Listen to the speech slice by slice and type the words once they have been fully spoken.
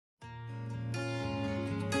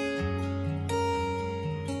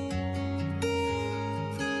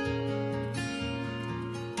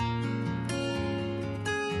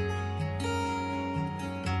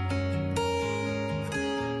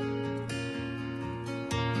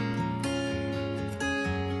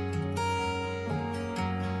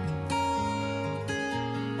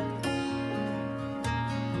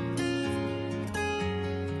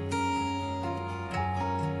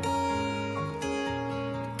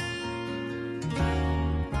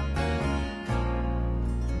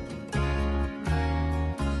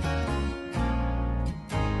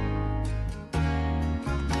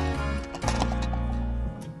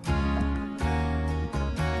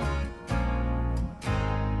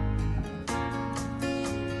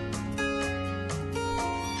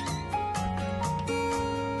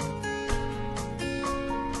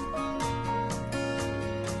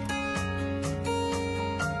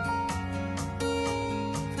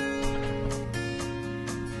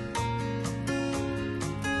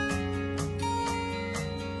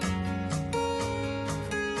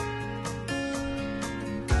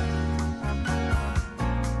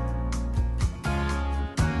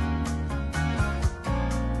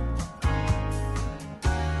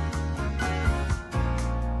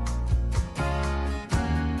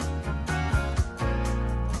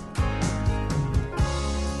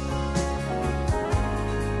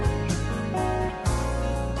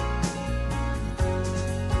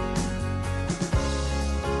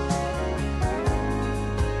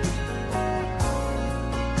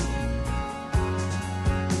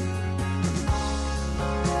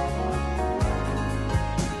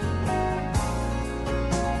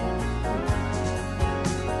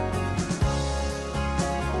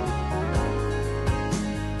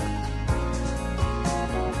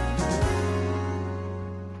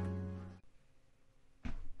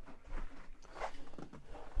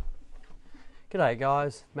G'day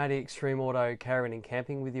guys, Matty Extreme Auto Caravan and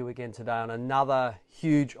Camping with you again today on another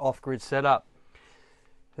huge off-grid setup.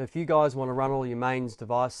 So if you guys want to run all your mains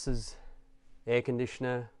devices, air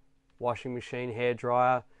conditioner, washing machine, hair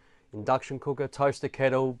dryer, induction cooker, toaster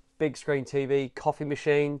kettle, big screen TV, coffee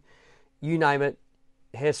machine, you name it,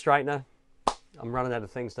 hair straightener. I'm running out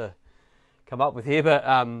of things to come up with here, but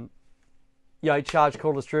charge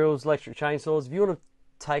cordless drills, electric chainsaws. If you want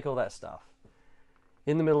to take all that stuff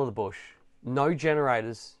in the middle of the bush, no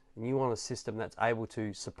generators, and you want a system that's able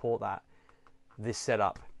to support that, this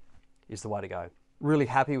setup is the way to go. Really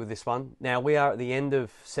happy with this one. Now, we are at the end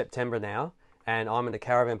of September now, and I'm in the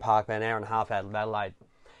Caravan Park about an hour and a half out of Adelaide.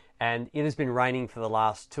 And it has been raining for the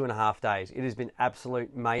last 2.5 days. It has been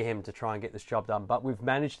absolute mayhem to try and get this job done, but we've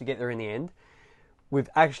managed to get there in the end. We've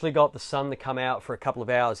actually got the sun to come out for a couple of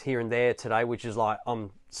hours here and there today, which is like, I'm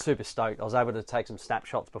super stoked. I was able to take some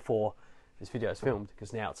snapshots before this video is filmed,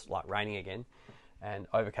 because now it's like raining again and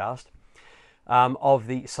overcast, of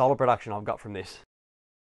the solar production I've got from this.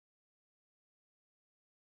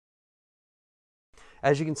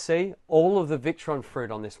 As you can see, all of the Victron fruit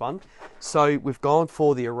on this one. So we've gone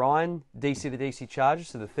for the Orion DC to DC charger,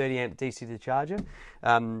 so the 30 amp DC to charger.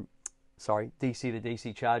 DC to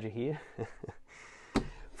DC charger here.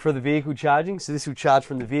 For the vehicle charging, so this will charge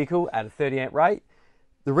from the vehicle at a 30 amp rate.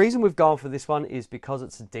 The reason we've gone for this one is because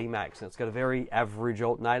it's a D-Max, and it's got a very average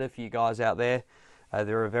alternator for you guys out there.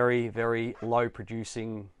 They're a very, very low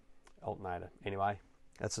producing alternator. Anyway,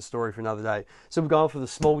 that's a story for another day. So we've gone for the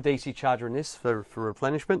small DC charger in this for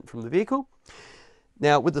replenishment from the vehicle.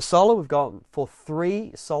 Now with the solar, we've gone for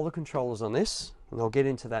 3 solar controllers on this, and I'll get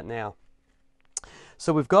into that now.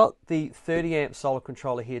 So we've got the 30 amp solar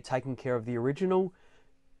controller here taking care of the original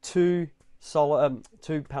two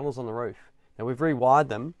panels on the roof. Now we've rewired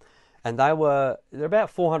them, and they're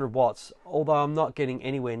about 400 watts, although I'm not getting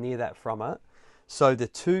anywhere near that from it. So the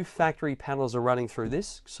 2 factory panels are running through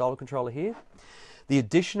this solar controller here. The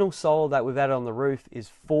additional solar that we've added on the roof is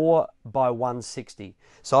 4 by 160.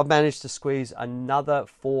 So I've managed to squeeze another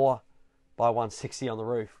 4 by 160 on the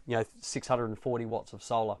roof, 640 watts of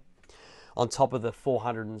solar on top of the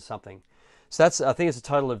 400 and something. So I think it's a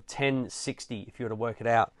total of 1060 if you were to work it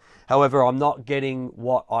out. However, I'm not getting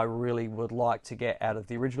what I really would like to get out of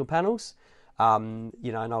the original panels, and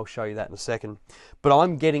I'll show you that in a second. But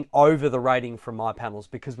I'm getting over the rating from my panels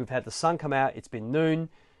because we've had the sun come out, it's been noon,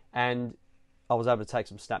 and I was able to take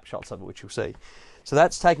some snapshots of it, which you'll see. So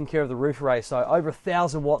that's taking care of the roof array. So over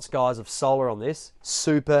 1,000 watts, guys, of solar on this.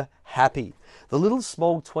 Super happy. The little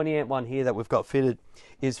small 20 amp one here that we've got fitted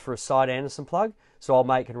is for a side Anderson plug. So I'll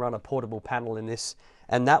make and run a portable panel in this,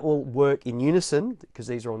 and that will work in unison, because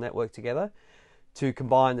these are all networked together, to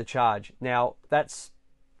combine the charge. Now, that's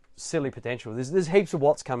silly potential. There's heaps of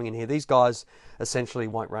watts coming in here. These guys essentially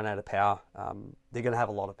won't run out of power. They're going to have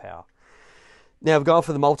a lot of power. Now, I've gone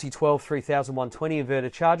for the Multi-12 3120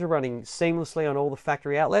 inverter charger running seamlessly on all the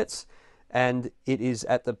factory outlets, and it is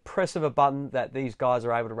at the press of a button that these guys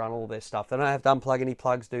are able to run all their stuff. They don't have to unplug any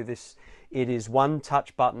plugs, do this. It is one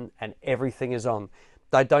touch button and everything is on.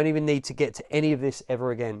 They don't even need to get to any of this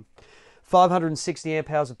ever again. 560 amp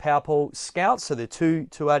hours of power pool Scouts, so they're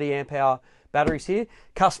 280 amp hour batteries here.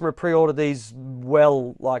 Customer pre-ordered these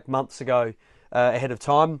like months ago ahead of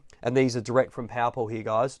time, and these are direct from PowerPool here,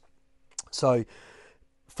 guys. So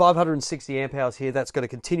 560 amp hours here, that's got a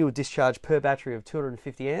continual discharge per battery of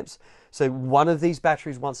 250 amps. So one of these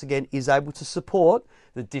batteries, once again, is able to support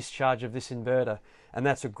the discharge of this inverter. And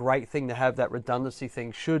that's a great thing to have, that redundancy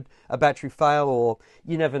thing. Should a battery fail, or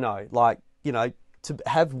you never know, to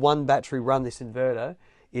have one battery run this inverter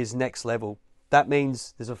is next level. That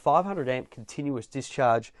means there's a 500 amp continuous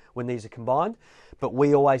discharge when these are combined, but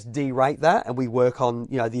we always derate that, and we work on,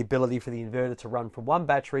 the ability for the inverter to run from one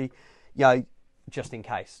battery, just in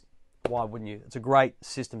case. Why wouldn't you? It's a great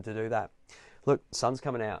system to do that. Look, sun's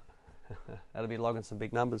coming out. That'll be logging some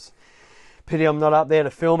big numbers. Pity I'm not up there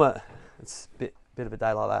to film it. It's a bit of a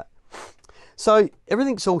day like that. So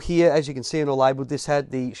everything's all here, as you can see, and all labeled. This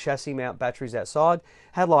had the chassis mount batteries outside.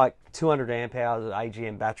 Had like 200 amp hours of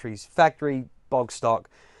AGM batteries. Factory, bog stock.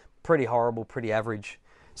 Pretty horrible, pretty average.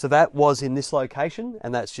 So that was in this location,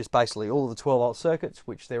 and that's just basically all of the 12 volt circuits,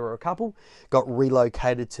 which there were a couple, got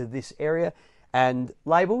relocated to this area and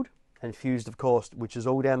labeled and fused, of course, which is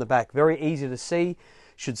all down the back. Very easy to see.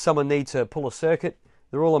 Should someone need to pull a circuit,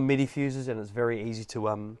 they're all on MIDI fuses, and it's very easy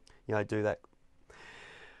to do that.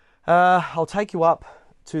 I'll take you up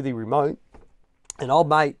to the remote, and old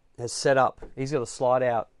mate has set up, he's got a slide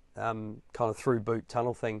out kind of through boot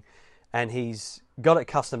tunnel thing, and he's got it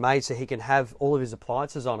custom made so he can have all of his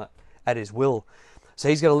appliances on it at his will. So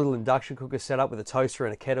he's got a little induction cooker set up with a toaster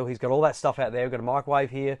and a kettle. He's got all that stuff out there. We've got a microwave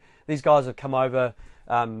here. These guys have come over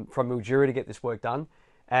from Mildura to get this work done.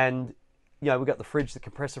 And, you know, we've got the fridge, the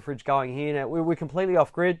compressor fridge going here. Now, we're completely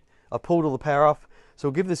off grid. I pulled all the power off. So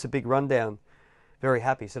we'll give this a big rundown. Very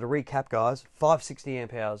happy. So to recap, guys, 560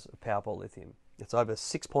 amp hours of PowerPole lithium. It's over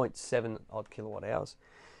 6.7 odd kilowatt hours.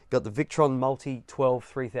 Got the Victron Multi-12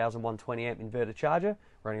 3120 amp inverter charger,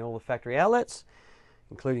 running all the factory outlets,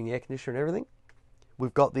 including the air conditioner and everything.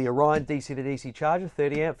 We've got the Orion DC to DC charger,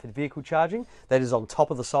 30 amp for vehicle charging. That is on top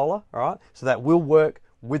of the solar, all right? So that will work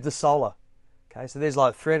with the solar. Okay, so there's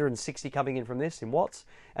like 360 coming in from this in watts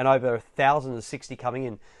and over 1,060 coming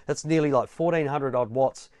in. That's nearly like 1,400 odd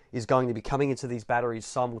watts is going to be coming into these batteries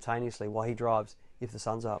simultaneously while he drives if the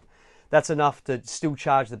sun's up. That's enough to still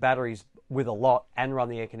charge the batteries with a lot and run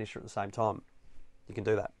the air conditioner at the same time. You can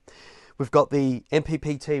do that. We've got the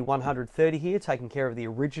MPPT 130 here, taking care of the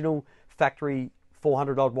original factory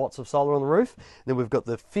 400 odd watts of solar on the roof. Then we've got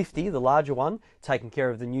the 50, the larger one, taking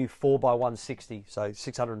care of the new 4x160, so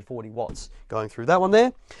 640 watts going through that one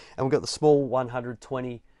there. And we've got the small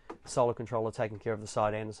 120 solar controller taking care of the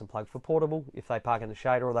side Anderson plug for portable if they park in the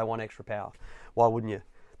shade or they want extra power. Why wouldn't you?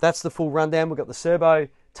 That's the full rundown. We've got the Serbo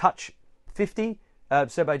Touch 50,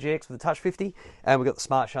 cerboGX with the Touch 50, and we've got the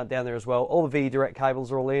Smart Shunt down there as well. All the VE direct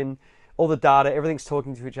cables are all in. All the data, everything's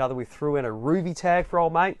talking to each other. We threw in a Ruby tag for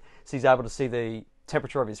old mate, so he's able to see the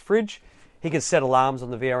temperature of his fridge. He can set alarms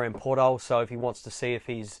on the VRM porthole, so if he wants to see if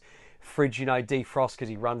his fridge, you know, defrosts because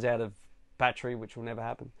he runs out of battery, which will never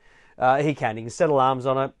happen, he can set alarms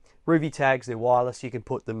on it. Ruby tags, they're wireless. You can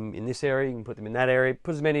put them in this area, you can put them in that area,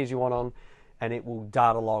 put as many as you want on, and it will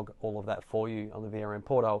data log all of that for you on the VRM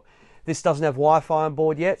porthole. This doesn't have Wi-Fi on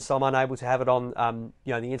board yet, so I'm unable to have it on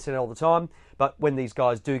you know, the internet all the time. But when these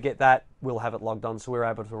guys do get that, we'll have it logged on, so we're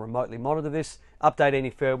able to remotely monitor this, update any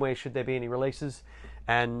firmware should there be any releases,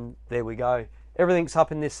 and there we go. Everything's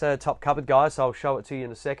up in this top cupboard, guys, so I'll show it to you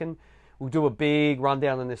in a second. We'll do a big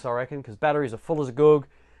rundown on this, I reckon, because batteries are full as a goog.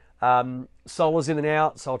 Solar's in and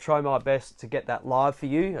out, so I'll try my best to get that live for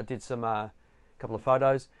you. I did some couple of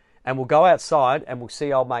photos. And we'll go outside and we'll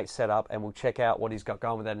see old mate set up and we'll check out what he's got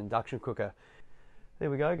going with that induction cooker.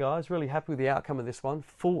 There we go, guys. Really happy with the outcome of this one.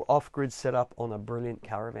 Full off-grid setup on a brilliant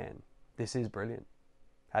Caravan. This is brilliant.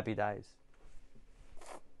 Happy days.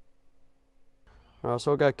 All right,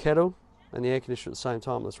 so I'll go kettle and the air conditioner at the same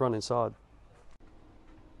time. Let's run inside.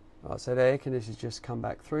 All right, so the air conditioner's just come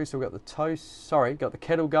back through. So we've got the got the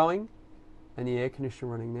kettle going and the air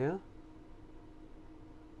conditioner running now.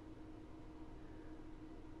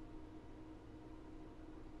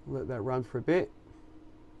 Let that run for a bit,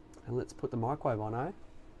 and let's put the microwave on, eh?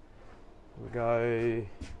 We'll go.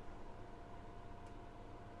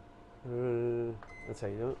 That's how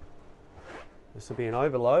you do it. This will be an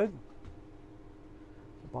overload.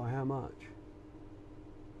 By how much?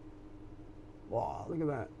 Wow, look at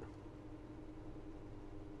that.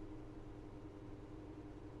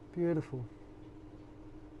 Beautiful.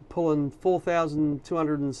 Pulling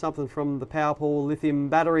 4,200 and something from the PowerPole lithium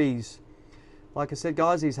batteries. Like I said,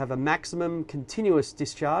 guys, these have a maximum continuous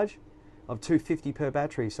discharge of 250 per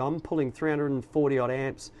battery. So I'm pulling 340 odd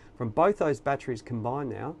amps from both those batteries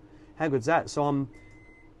combined now. How good's that? So I'm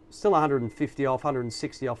still 150 off,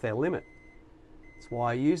 160 off their limit. That's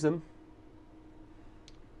why I use them.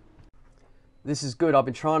 This is good. I've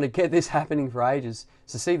been trying to get this happening for ages.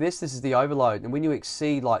 So see this is the overload. And when you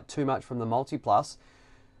exceed like too much from the Multiplus,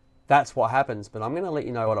 that's what happens. But I'm going to let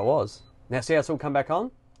you know what it was. Now see how it's all come back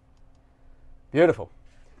on? Beautiful.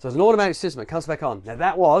 So it's an automatic system. It comes back on. Now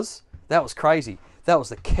that was crazy. That was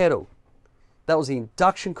the kettle. That was the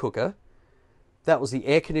induction cooker. That was the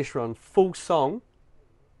air conditioner on full song,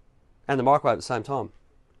 and the microwave at the same time.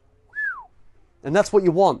 And that's what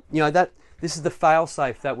you want. You know, this is the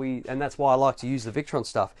fail-safe and that's why I like to use the Victron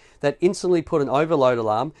stuff. That instantly put an overload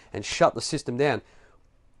alarm and shut the system down.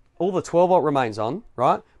 All the 12 volt remains on,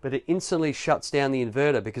 right? But it instantly shuts down the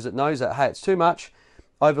inverter because it knows that, hey, it's too much.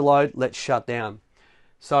 Overload, let's shut down.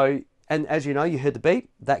 So, and as you know, you heard the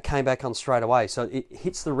beep, that came back on straight away. So it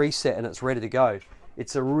hits the reset and it's ready to go.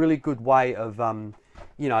 It's a really good way of,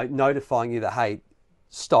 you know, notifying you that, hey,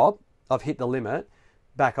 stop, I've hit the limit,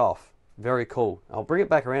 back off. Very cool. I'll bring it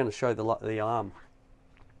back around and show the alarm.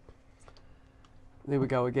 There we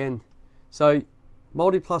go again. So,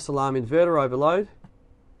 Multiplus alarm inverter overload.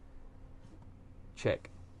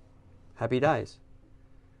 Check. Happy days.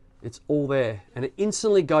 It's all there, and it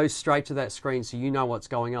instantly goes straight to that screen so you know what's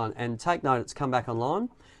going on. And take note, it's come back online,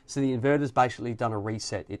 so the inverter's basically done a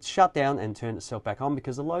reset. It's shut down and turned itself back on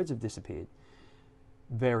because the loads have disappeared.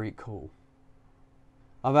 Very cool.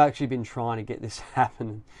 I've actually been trying to get this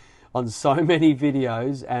happen. on so many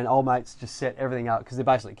videos, and old mates just set everything up because they're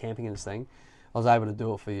basically camping in this thing. I was able to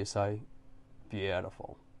do it for you, so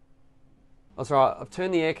beautiful. That's right, I've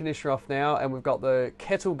turned the air conditioner off now, and we've got the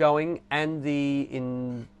kettle going and the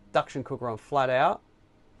induction cooker on flat out.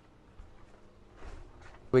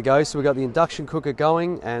 Here we go, so we've got the induction cooker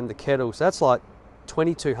going and the kettle. So that's like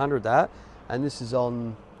 2200 that, and this is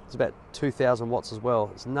on, it's about 2000 watts as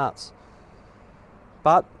well. It's nuts.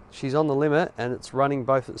 But she's on the limit and it's running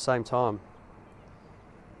both at the same time.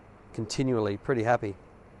 Continually, pretty happy.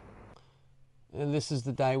 And this is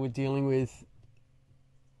the day we're dealing with.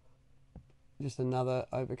 Just another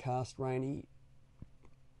overcast, rainy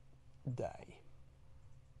day.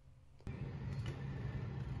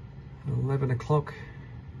 11 o'clock.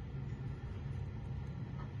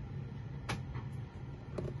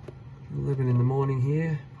 11 in the morning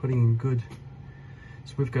here, putting in good.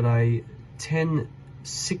 So we've got a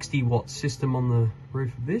 1060 watt system on the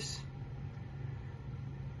roof of this.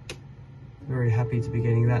 Very happy to be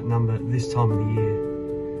getting that number this time of the year.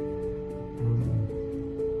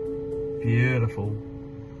 Beautiful.